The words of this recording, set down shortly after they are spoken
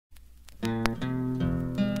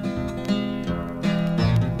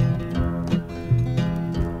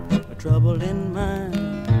trouble in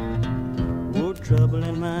mind, oh, trouble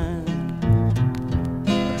in mind,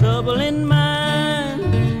 trouble in mind,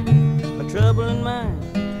 trouble in mind,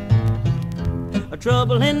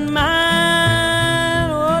 trouble in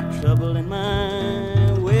mind, oh, trouble in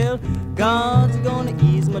mind. Well, God's gonna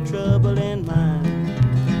ease my trouble in mind.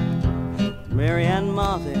 Mary and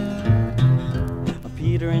Martha,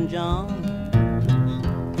 Peter and John,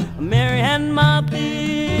 Mary and Martha,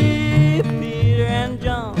 Peter and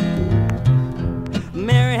John,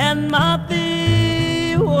 Mary and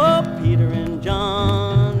Martha, oh, Peter and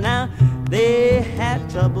John. Now they had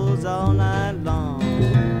troubles all night long,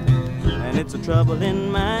 and it's a trouble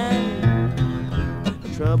in mind, a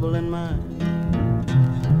trouble in mind,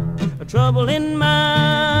 a trouble in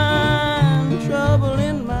mind, trouble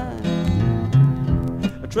in mind,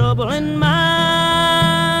 a trouble in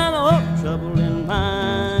mind, oh, trouble in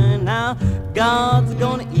mind. Now God's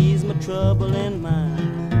gonna ease my trouble in mind.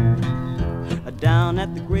 Down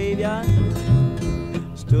at the graveyard,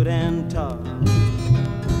 stood and talked.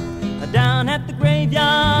 Down at the graveyard,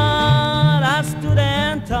 I stood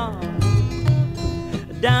and talked.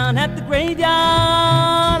 Down at the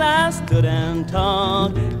graveyard, I stood and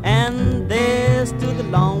talked. And there stood the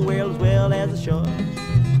long whale as well as the short.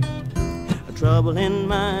 A trouble in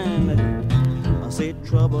mind, I say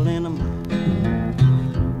trouble in a mind.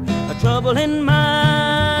 A trouble in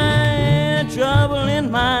mind, trouble in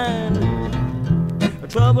mind, a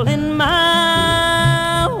trouble in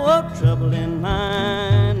mind, oh, trouble in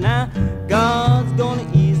mind. Now God's gonna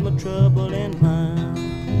ease my trouble in mind.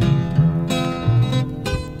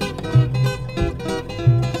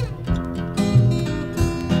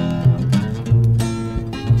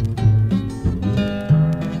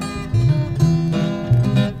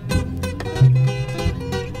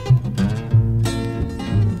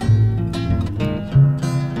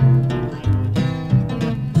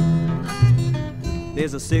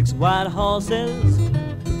 There's a 6 white horses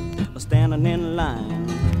standing in line.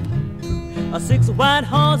 A 6 white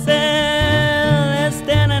horses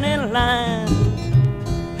standing in line.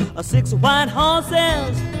 A 6 white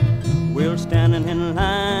horses will standing in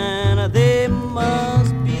line. They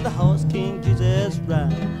must be the horse King Jesus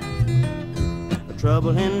ride. A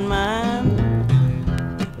trouble in mind,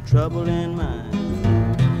 a trouble in mind.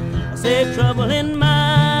 I say trouble in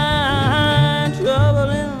mind, trouble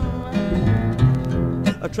in mind.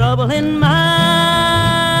 A trouble in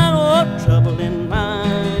mind, oh, trouble in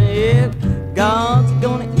mind. Yeah, God's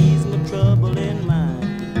gonna ease my trouble in mind.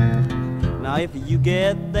 Now if you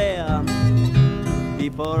get there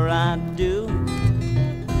before I do,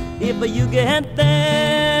 if you get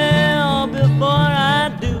there before I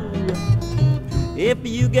do, if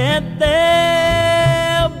you get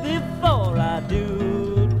there before I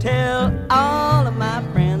do, tell all of my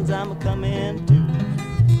friends I'm coming too.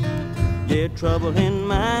 Yeah, trouble in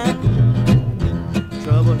mind,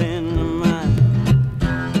 trouble in mind,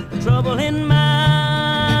 trouble in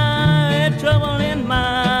mind, trouble in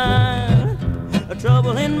mind,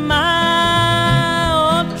 trouble in mind.